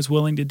than I was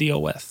willing to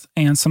deal with.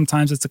 And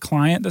sometimes it's a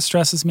client that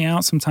stresses me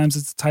out. Sometimes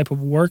it's the type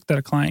of work that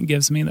a client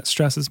gives me that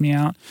stresses me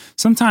out.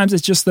 Sometimes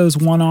it's just those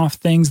one-off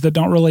things that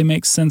don't really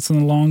make sense in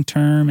the long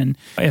term. And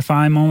if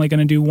I'm only going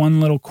to do one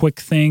little quick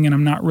thing and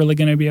I'm not really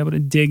going to be able to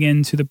dig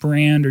into the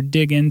brand or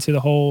dig into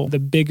the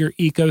bigger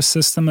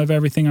ecosystem of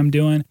everything I'm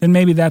doing, then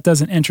maybe that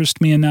doesn't interest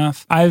me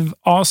enough. I've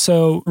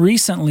also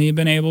recently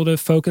been able to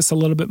focus a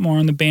little bit more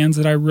on the bands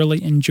that I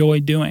really enjoy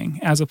doing,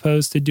 as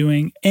opposed to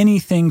doing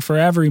anything for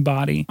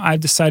everybody.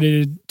 I've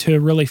decided to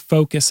really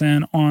focus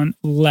in on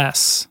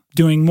less.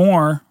 Doing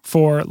more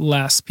for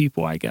less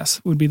people, I guess,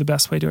 would be the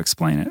best way to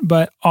explain it.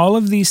 But all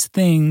of these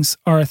things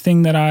are a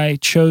thing that I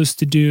chose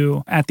to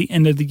do at the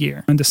end of the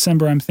year. In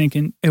December, I'm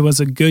thinking it was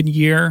a good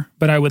year,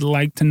 but I would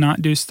like to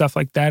not do stuff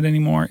like that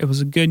anymore. It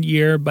was a good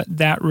year, but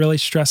that really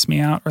stressed me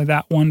out, or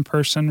that one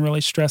person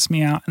really stressed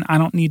me out, and I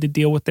don't need to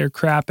deal with their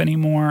crap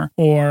anymore.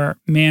 Or,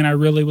 man, I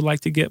really would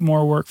like to get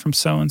more work from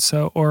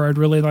so-and-so, or I'd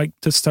really like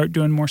to start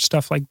doing more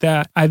stuff like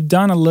that. I've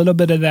done a little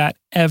bit of that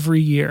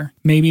every year.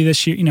 Maybe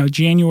this year,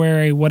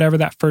 January, whatever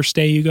that first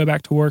day you go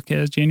back to work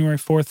is, January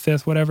 4th,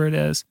 5th, whatever it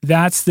is,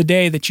 that's the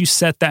day that you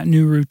set that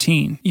new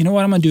routine. You know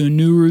what? I'm going to do a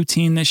new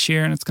routine this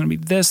year, and it's going to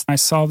be this. I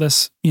saw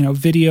this,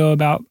 video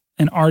about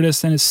an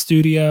artist in his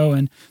studio,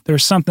 and there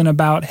was something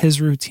about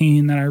his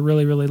routine that I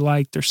really, really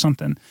liked, or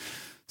something.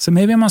 So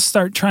maybe I'm going to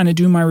start trying to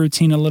do my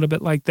routine a little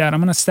bit like that.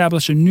 I'm going to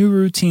establish a new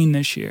routine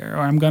this year, or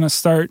I'm going to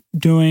start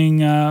doing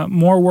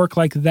more work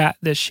like that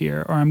this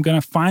year, or I'm going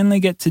to finally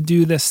get to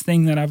do this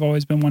thing that I've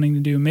always been wanting to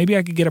do. Maybe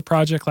I could get a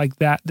project like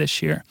that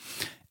this year.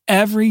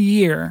 Every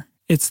year,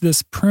 it's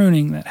this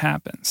pruning that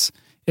happens.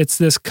 It's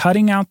this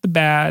cutting out the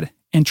bad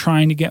and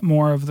trying to get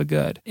more of the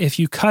good. If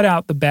you cut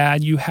out the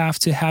bad, you have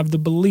to have the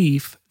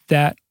belief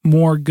that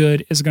more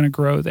good is going to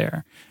grow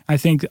there. I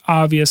think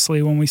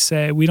obviously when we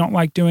say we don't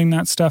like doing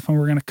that stuff and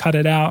we're going to cut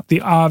it out,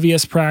 the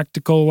obvious,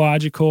 practical,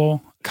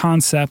 logical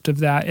concept of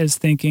that is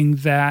thinking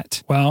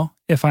that, well,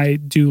 if I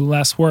do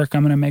less work,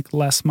 I'm going to make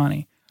less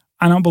money.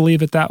 I don't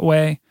believe it that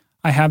way.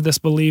 I have this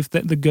belief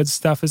that the good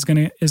stuff is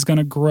going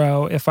to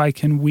grow if I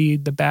can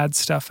weed the bad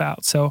stuff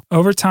out. So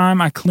over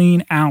time, I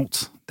clean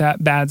out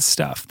that bad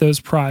stuff, those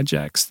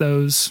projects,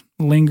 those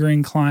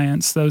lingering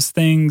clients, those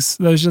things,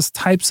 those just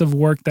types of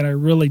work that I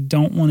really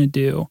don't want to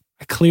do.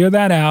 I clear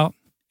that out,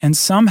 and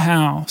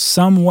somehow,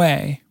 some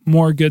way,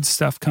 more good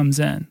stuff comes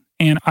in.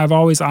 And I've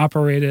always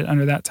operated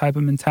under that type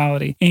of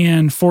mentality.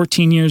 And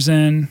 14 years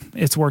in,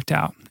 it's worked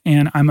out.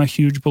 And I'm a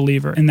huge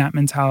believer in that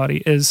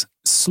mentality, is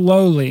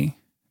slowly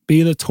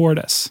be the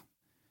tortoise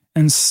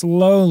and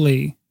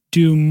slowly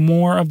do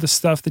more of the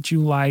stuff that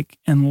you like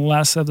and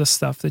less of the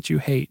stuff that you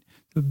hate.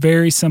 A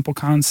very simple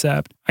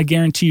concept. I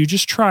guarantee you,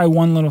 just try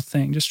one little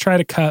thing. Just try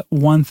to cut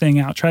one thing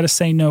out. Try to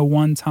say no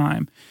one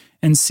time.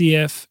 and see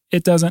if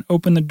it doesn't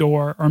open the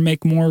door or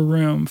make more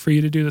room for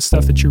you to do the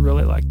stuff that you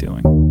really like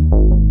doing.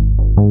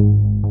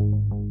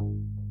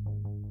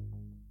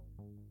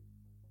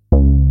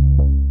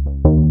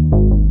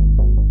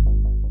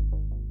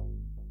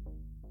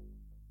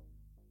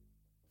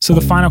 So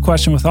the final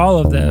question with all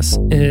of this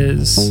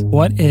is,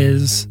 what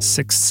is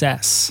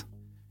success?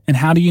 And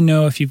how do you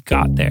know if you've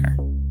got there?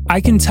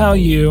 I can tell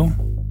you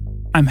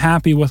I'm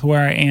happy with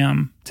where I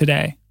am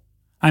today.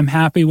 I'm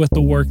happy with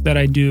the work that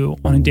I do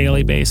on a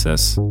daily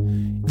basis.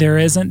 There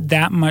isn't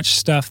that much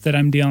stuff that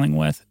I'm dealing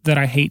with that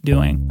I hate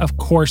doing. Of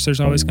course, there's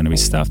always going to be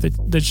stuff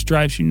that just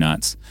drives you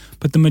nuts.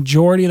 But the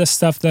majority of the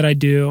stuff that I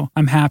do,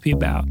 I'm happy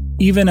about.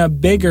 Even a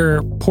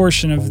bigger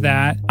portion of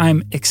that,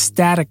 I'm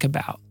ecstatic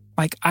about.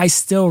 Like, I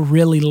still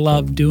really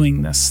love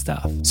doing this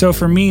stuff. So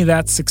for me,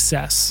 that's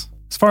success.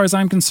 As far as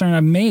I'm concerned,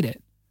 I've made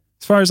it.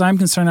 As far as I'm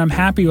concerned, I'm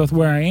happy with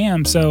where I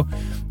am. So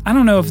I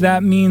don't know if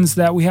that means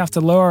that we have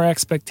to lower our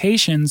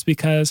expectations,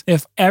 because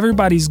if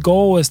everybody's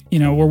goal is,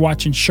 we're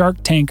watching Shark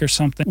Tank or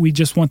something, we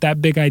just want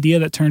that big idea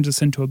that turns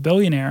us into a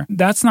billionaire.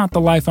 That's not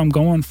the life I'm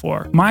going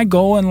for. My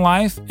goal in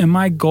life, and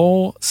my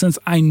goal since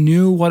I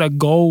knew what a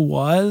goal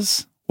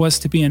was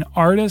to be an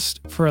artist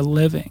for a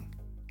living.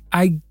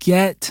 I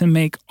get to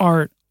make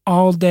art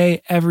all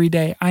day, every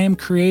day. I am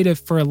creative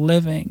for a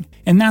living,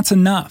 and that's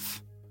enough.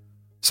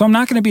 So I'm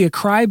not going to be a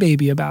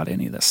crybaby about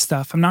any of this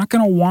stuff. I'm not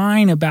going to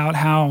whine about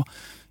how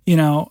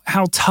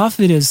tough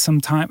it is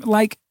sometimes.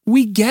 Like,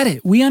 we get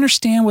it. We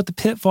understand what the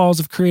pitfalls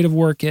of creative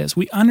work is.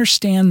 We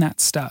understand that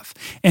stuff.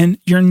 And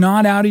you're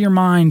not out of your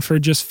mind for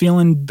just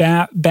feeling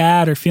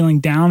bad or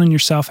feeling down on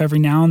yourself every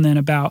now and then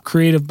about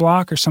creative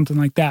block or something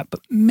like that. But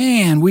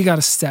man, we got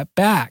to step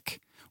back.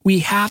 We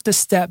have to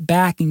step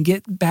back and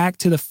get back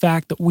to the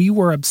fact that we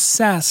were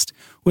obsessed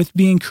with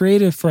being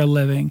creative for a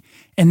living,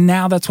 and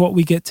now that's what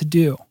we get to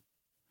do.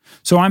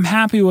 So I'm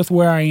happy with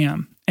where I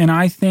am. And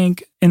I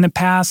think in the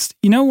past,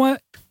 you know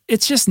what?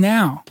 It's just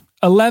now.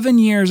 11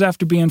 years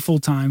after being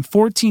full-time,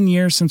 14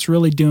 years since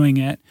really doing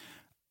it,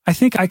 I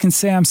think I can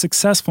say I'm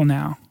successful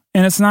now.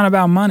 And it's not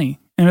about money,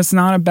 and it's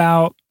not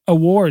about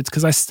awards,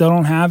 because I still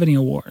don't have any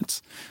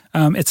awards.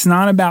 It's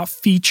not about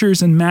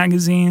features in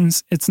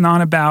magazines. It's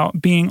not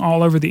about being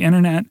all over the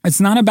internet.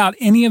 It's not about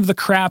any of the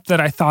crap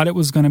that I thought it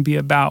was going to be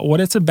about. What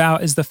it's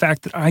about is the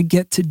fact that I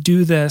get to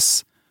do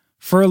this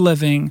for a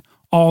living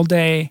all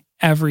day,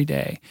 every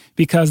day,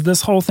 because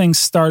this whole thing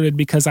started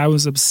because I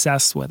was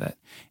obsessed with it.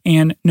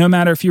 And no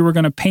matter if you were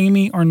going to pay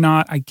me or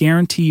not, I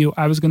guarantee you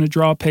I was going to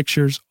draw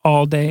pictures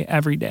all day,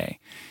 every day.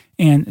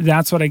 And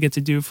that's what I get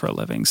to do for a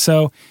living.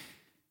 So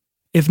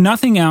if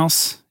nothing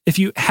else, if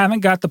you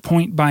haven't got the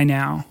point by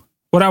now,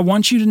 what I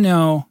want you to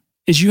know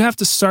is you have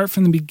to start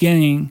from the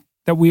beginning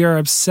that we are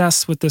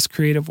obsessed with this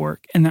creative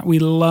work and that we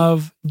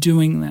love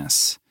doing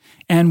this.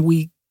 And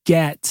we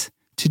get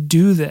to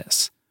do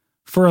this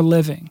for a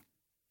living.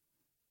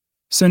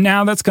 So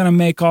now that's going to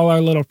make all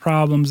our little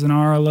problems and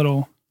our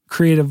little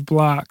creative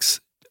blocks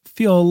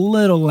feel a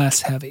little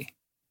less heavy.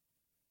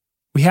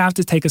 We have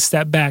to take a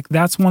step back.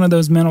 That's one of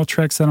those mental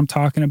tricks that I'm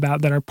talking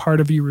about that are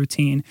part of your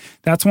routine.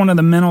 That's one of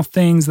the mental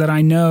things that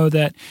I know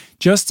that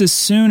just as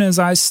soon as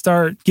I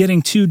start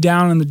getting too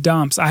down in the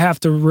dumps, I have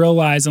to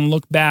realize and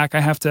look back.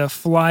 I have to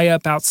fly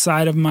up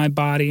outside of my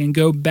body and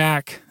go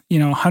back,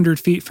 100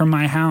 feet from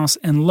my house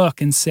and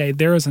look and say,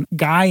 there is a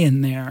guy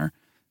in there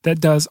that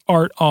does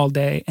art all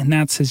day, and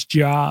that's his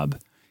job.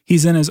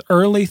 He's in his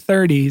early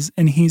 30s,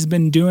 and he's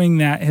been doing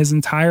that his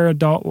entire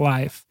adult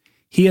life.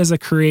 He is a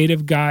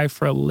creative guy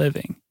for a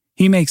living.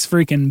 He makes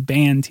freaking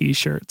band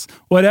t-shirts.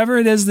 Whatever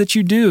it is that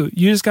you do,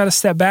 you just got to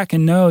step back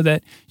and know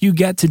that you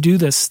get to do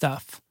this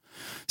stuff.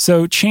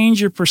 So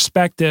change your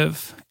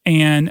perspective,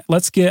 and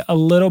let's get a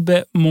little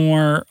bit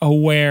more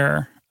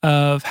aware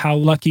of how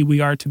lucky we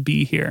are to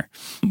be here.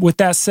 With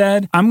that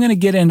said, I'm going to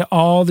get into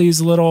all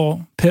these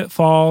little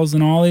pitfalls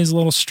and all these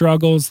little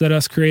struggles that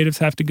us creatives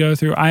have to go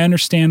through. I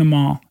understand them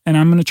all, and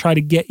I'm going to try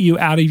to get you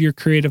out of your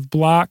creative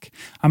block.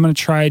 I'm going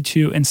to try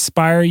to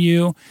inspire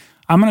you.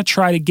 I'm going to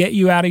try to get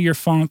you out of your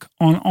funk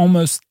on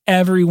almost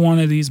every one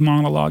of these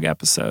monologue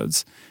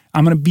episodes.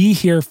 I'm going to be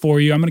here for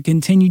you. I'm going to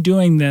continue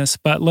doing this,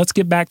 but let's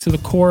get back to the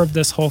core of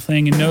this whole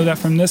thing and know that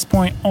from this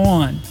point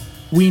on,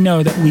 we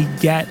know that we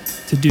get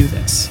to do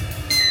this.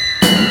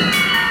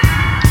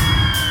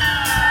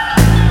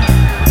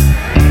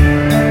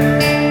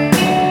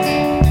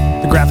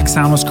 Graphic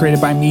sound was created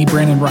by me,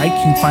 Brandon Reich. You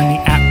can find me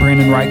at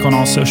Brandon Reich on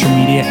all social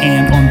media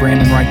and on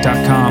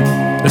BrandonReich.com.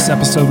 This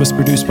episode was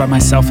produced by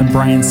myself and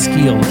Brian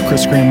Skeel of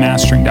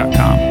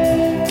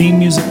ChrisGrahamMastering.com. Theme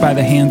music by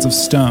The Hands of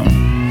Stone.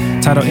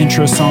 Title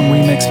intro song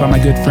remix by my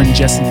good friend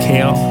Jesse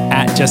Kale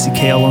at Jesse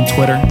Kale on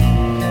Twitter.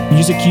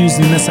 Music used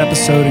in this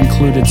episode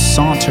included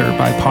Saunter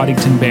by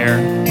Poddington Bear,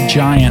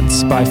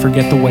 Giants by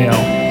Forget the Whale,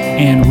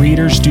 and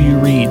Readers Do You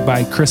Read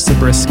by Chris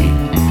Zabriskie,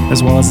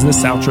 as well as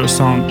this outro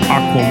song,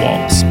 Aqua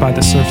Waltz by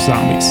the Surf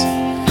Zombies.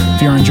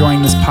 If you're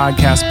enjoying this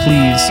podcast,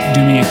 please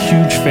do me a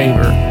huge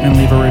favor and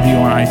leave a review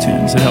on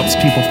iTunes. It helps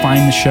people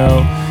find the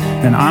show,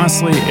 and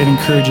honestly, it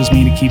encourages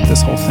me to keep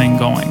this whole thing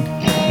going.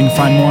 You can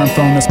find more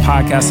info on this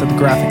podcast at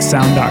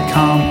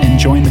thegraphicsound.com and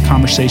join the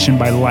conversation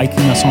by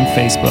liking us on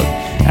Facebook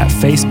at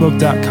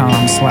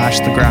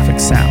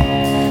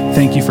facebook.com/thegraphicsound.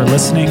 Thank you for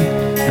listening,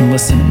 and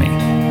listen to me.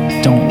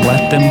 Don't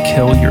let them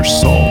kill your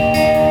soul.